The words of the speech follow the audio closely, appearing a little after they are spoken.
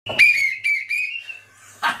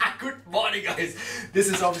Good morning, guys. This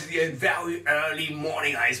is obviously a very early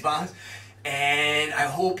morning ice bath, and I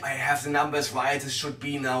hope I have the numbers right. This should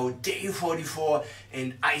be now day 44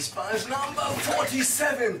 and ice bath number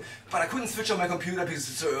 47. But I couldn't switch on my computer because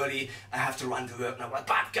it's so early. I have to run to work now. But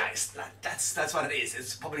guys, that's what it is.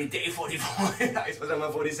 It's probably day 44 and ice bath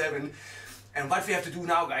number 47. And what we have to do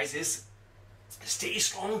now, guys, is stay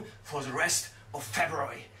strong for the rest of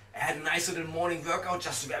February. I had a nice little morning workout,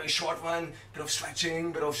 just a very short one, bit of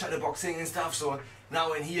stretching, bit of shadowboxing and stuff. So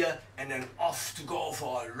now in here and then off to go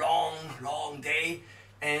for a long day.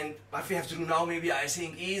 And what we have to do now, maybe I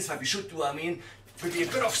think, is what we should do. I mean, will be a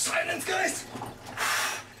bit of silence, guys.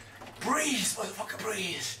 Breathe, motherfucker,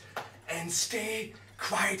 breathe, and stay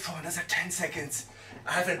quiet for another 10 seconds.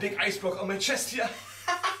 I have a big ice block on my chest here.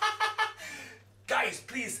 Guys,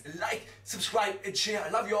 please like, subscribe, and share. I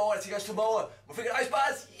love you all. I'll see you guys tomorrow. We'll figure ice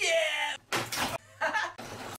baths. Yeah!